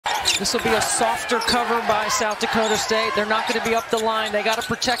This will be a softer cover by South Dakota State. They're not going to be up the line. They got to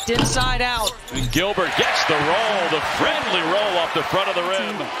protect inside out. And Gilbert gets the roll, the friendly roll off the front of the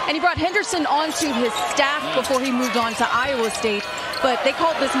rim. And he brought Henderson onto his staff before he moved on to Iowa State. But they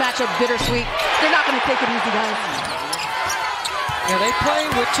called this matchup bittersweet. They're not going to take it easy, guys. Yeah, they play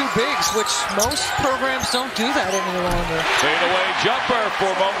with two bigs, which most programs don't do that any longer. Fadeaway jumper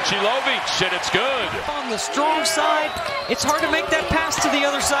for Momcilovic, and it's good. On the strong side, it's hard to make that pass to the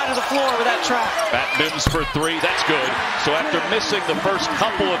other side of the floor with that trap. Matt Mims for three, that's good. So after missing the first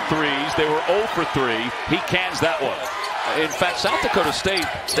couple of threes, they were 0 for 3. He cans that one. In fact, South Dakota State,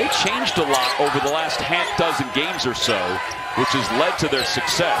 they changed a lot over the last half-dozen games or so, which has led to their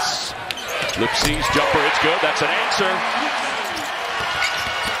success. Lipsy's jumper, it's good. That's an answer.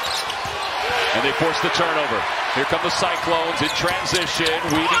 And they force the turnover. Here come the Cyclones in transition,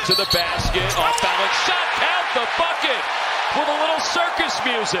 weaving to the basket, off balance shot, count the bucket with a little circus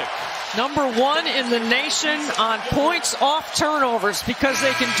music. Number 1 in the nation on points off turnovers because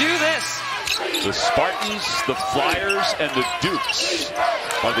they can do this. The Spartans, the Flyers, and the Dukes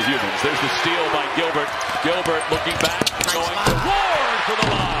are the humans. There's the steal by Gilbert. Gilbert looking back, going to Ward for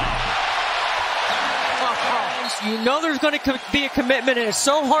the lob. You know there's going to be a commitment, and it's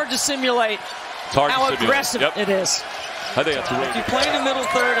so hard to simulate how aggressive it is. I think that's really if you play in the middle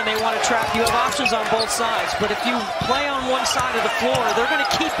third and they want to trap, you have options on both sides. But if you play on one side of the floor, they're going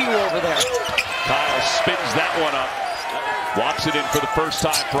to keep you over there. Kyle spins that one up. Walks it in for the first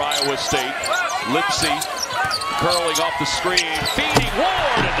time for Iowa State. Lipsy curling off the screen, feeding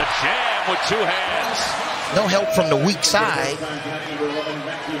Ward, and the jam with 2 hands. No help from the weak side.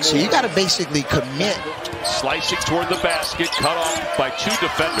 So you got to basically commit. Slicing toward the basket, cut off by 2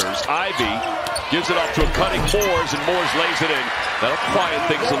 defenders. Ivy gives it off to a cutting Moores, and Moores lays it in. That'll quiet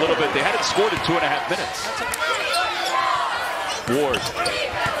things a little bit. They hadn't scored in 2.5 minutes. Ward.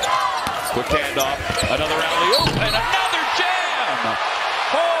 Quick handoff. Another alley-oop, and another jam!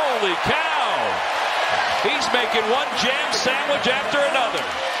 Holy cow! He's making one jam sandwich after another.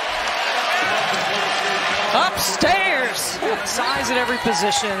 Upstairs! Size at every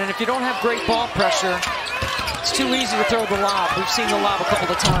position, and if you don't have great ball pressure, it's too easy to throw the lob. We've seen the lob a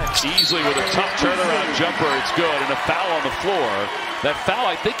couple of times. Easily with a tough turnaround jumper, it's good, and a foul on the floor. That foul,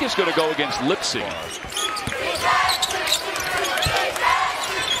 I think, is going to go against Lipsy.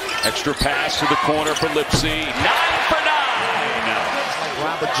 Extra pass to the corner for Lipsy. 9 for 9! Like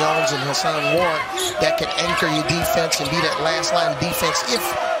Robert Jones and Hassan Ward, that can anchor your defense and be that last line of defense if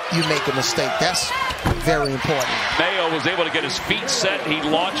you make a mistake. That's very important. Mayo was able to get his feet set. He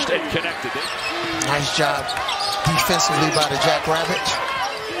launched and connected it. Nice job defensively by the Jackrabbits.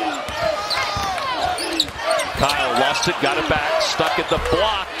 Kyle lost it, got it back, stuck at the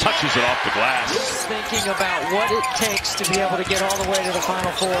block, touches it off the glass. Just thinking about what it takes to be able to get all the way to the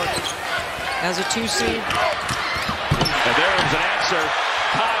Final Four as a 2 seed. And there's an answer.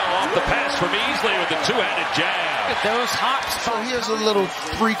 Kyle off the pass from Easley with the 2-handed jab. Look at those hops. So here's a little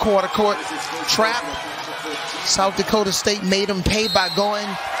 3/4 court trap. South Dakota State made them pay by going.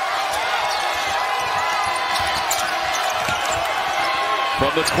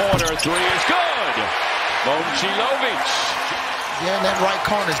 From the corner, 3 is good. Momcilovic. Yeah, and that right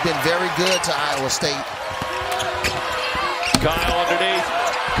corner's been very good to Iowa State. Kyle underneath.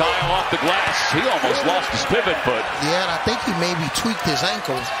 Kyle off the glass. He almost lost his pivot foot. Yeah, and I think he maybe tweaked his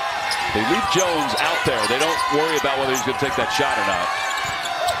ankle. They leave Jones out there. They don't worry about whether he's going to take that shot or not.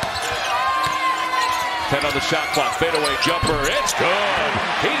 10 on the shot clock. Fadeaway jumper. It's good.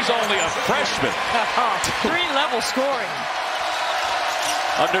 He's only a freshman. 3-level scoring.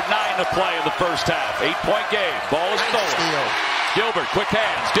 Under 9 to play in the first half. 8-point game. Ball is stolen. Gilbert, quick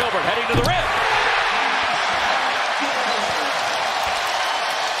hands. Gilbert heading to the rim.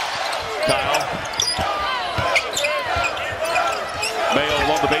 Kyle. Mayo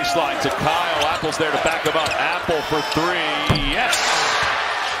along the baseline to Kyle. Apple's there to back him up. Apple for 3. Yes.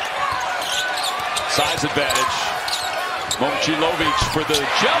 Size advantage. Momcilovic for the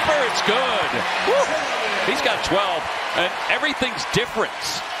jumper. It's good. Woo. He's got 12, and everything's different.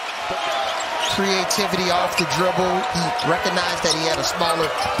 Creativity off the dribble. He recognized that he had a smaller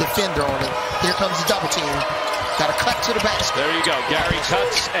defender on him. Here comes the double team. Got to cut to the basket. There you go. Gary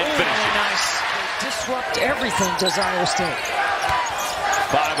cuts and finishes. Nice. Disrupt everything, does Iowa State.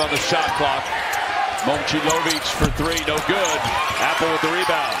 5 on the shot clock. Momcilovic for 3, no good. Apple with the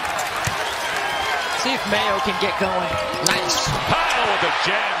rebound. See if Mayo can get going. Nice. Kyle with the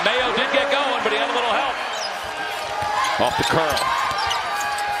jam. Mayo did get going, but he had a little help. Off the curl.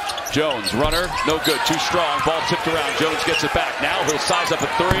 Jones, runner, no good, too strong. Ball tipped around. Jones gets it back. Now he'll size up a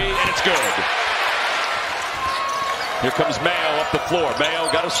 3, and it's good. Here comes Mayo up the floor. Mayo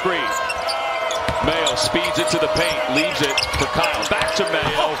got a screen. Mayo speeds it to the paint, leaves it for Kyle. Back to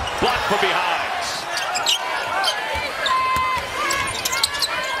Mayo, blocked from behind.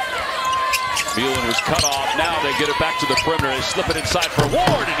 Milan was cut off. Now they get it back to the perimeter. They slip it inside for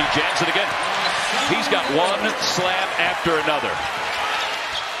Ward, and he jams it again. He's got one slam after another.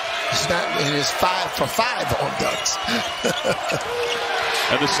 It's not in his 5 for 5 on dunks.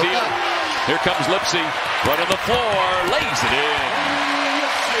 And the steal. Here comes Lipsy, right on the floor, lays it in.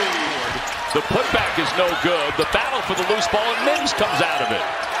 The putback is no good. The battle for the loose ball, and Mims comes out of it.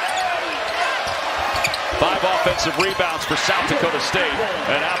 5 offensive rebounds for South Dakota State,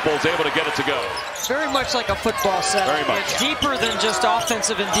 and Apple's able to get it to go. Very much like a football set. Very much. It's deeper than just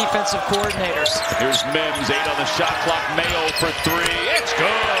offensive and defensive coordinators. Here's Mims, 8 on the shot clock. Mayo for 3. It's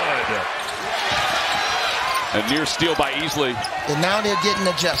good. A near steal by Easley. And now they're getting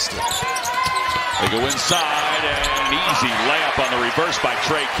adjusted. They go inside, and easy layup on the reverse by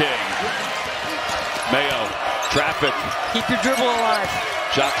Trey King. Mayo, traffic. Keep your dribble alive.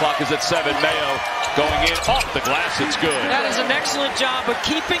 Shot clock is at 7. Mayo going in off the glass. It's good. That is an excellent job of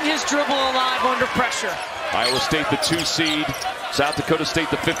keeping his dribble alive under pressure. Iowa State the 2 seed. South Dakota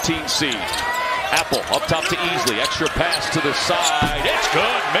State the 15 seed. Apple up top to Easley. Extra pass to the side. It's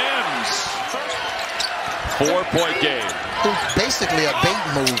good. Mims. 4-point game. Basically a bait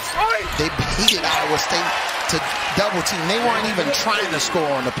move. They baited Iowa State to double team. They weren't even trying to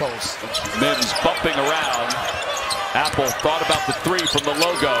score on the post. Mims bumping around. Apple thought about the 3 from the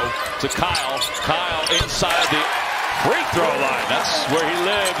logo to Kyle. Kyle inside the free throw line. That's where he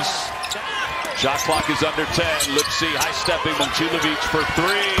lives. Shot clock is under 10. Lipsy high-stepping Momcilovic for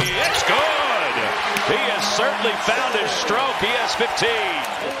 3. It's good. He has certainly found his stroke. He has 15.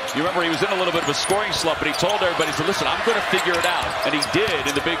 You remember he was in a little bit of a scoring slump, but he told everybody, he said, listen, I'm going to figure it out. And he did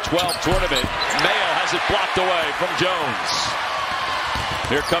in the Big 12 tournament. Mayo has it blocked away from Jones.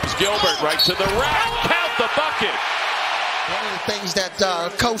 Here comes Gilbert right to the rack. Count the bucket. One of the things that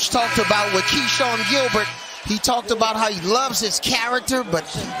Coach talked about with Keyshawn Gilbert, he talked about how he loves his character, but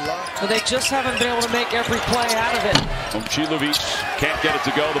they just haven't been able to make every play out of it. Momcilovic can't get it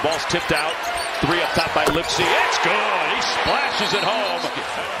to go. The ball's tipped out. 3 up top by Lipsy. It's good. He splashes it home.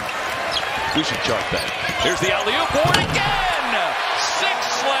 We should chart that. Here's the alley-oop. Ward again.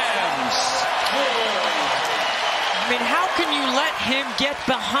 6 slams. I mean, how can you let him get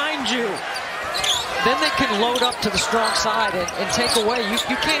behind you? Then they can load up to the strong side and take away.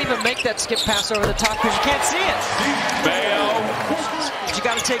 You can't even make that skip pass over the top because you can't see it. Mayo. But you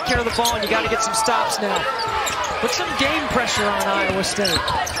got to take care of the ball, and you got to get some stops now. Put some game pressure on Iowa State.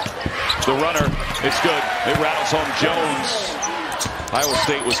 The runner, it's good. It rattles home Jones. Iowa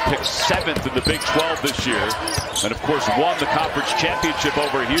State was picked 7th in the Big 12 this year. And, of course, won the conference championship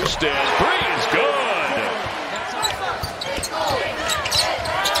over Houston. 3 is good.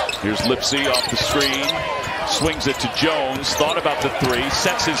 Here's Lipsy off the screen. Swings it to Jones. Thought about the 3.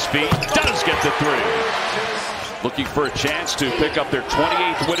 Sets his feet. Does get the 3. Looking for a chance to pick up their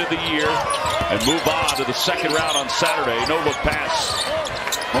 28th win of the year and move on to the second round on Saturday. No-look pass.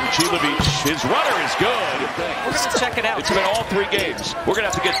 Momcilovic, his runner is good. We're going to check it out. It's been all 3 games. We're going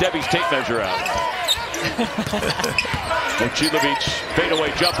to have to get Debbie's tape measure out. Momcilovic, fadeaway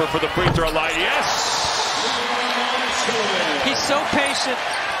jumper for the free throw line. Yes! He's so patient.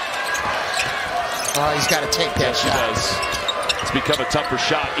 Oh, he's got to take that shot. He does. It's become a tougher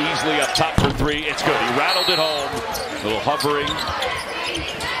shot. Easily up top for 3. It's good. He rattled it home. A little hovering.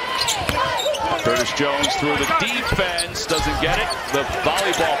 Curtis Jones through the defense. Doesn't get it. The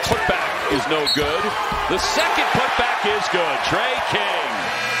volleyball putback is no good. The second putback is good. Trey King.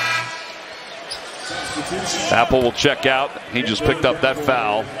 Apple will check out. He just picked up that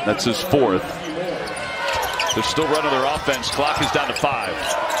foul. That's his 4th. They're still running their offense. Clock is down to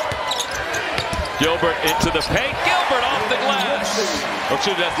 5. Gilbert into the paint. Gilbert off the glass. Oh,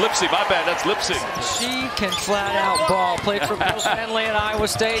 excuse me, that's Lipsy. My bad, that's Lipsy. She can flat out ball. Played for Bill Stanley at Iowa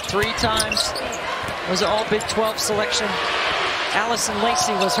State 3 times. Was an all Big 12 selection. Allison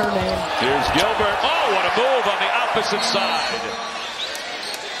Lacey was her name. Here's Gilbert. Oh, what a move on the opposite side.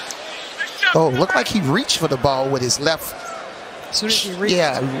 Oh, looked like he reached for the ball with his left. As soon as he reached.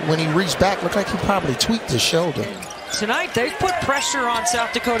 Yeah, when he reached back, looked like he probably tweaked his shoulder. Tonight, they've put pressure on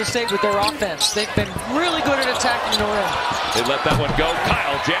South Dakota State with their offense. They've been really good at attacking the rim. They let that one go.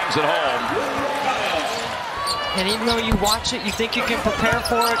 Kyle jams it home. And even though you watch it, you think you can prepare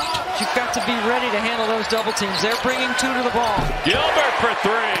for it, you've got to be ready to handle those double teams. They're bringing 2 to the ball. Gilbert for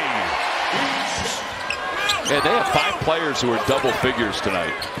 3. And they have 5 players who are double figures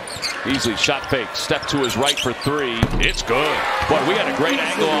tonight. Easily shot fake. Step to his right for 3. It's good. Boy, we had a great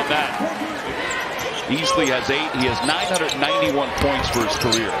angle on that. Easley has 8. He has 991 points for his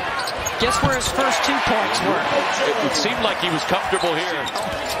career. Guess where his first 2 points were? It seemed like he was comfortable here.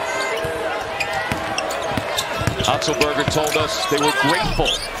 Otzelberger told us they were grateful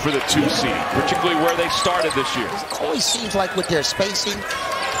for the 2 seed, particularly where they started this year. It always seems like with their spacing,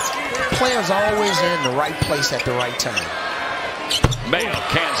 players are always in the right place at the right time. Mayo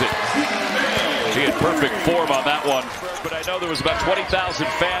cans it. He had perfect form on that one. But I know there was about 20,000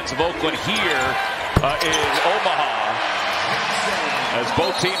 fans of Oakland here in Omaha, as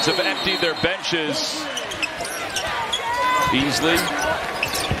both teams have emptied their benches. Easley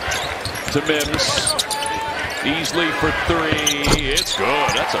to Mims. Easley for 3. It's good.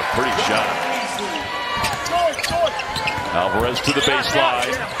 That's a pretty shot. Alvarez to the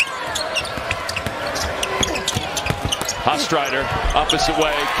baseline. Hofstreiter, opposite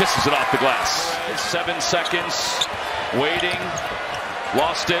way, kisses it off the glass. 7 seconds, waiting,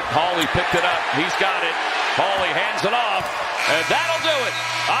 lost it. Hawley picked it up. He's got it. Hawley hands it off, and that'll do it.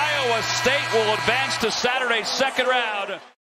 Iowa State will advance to Saturday's second round.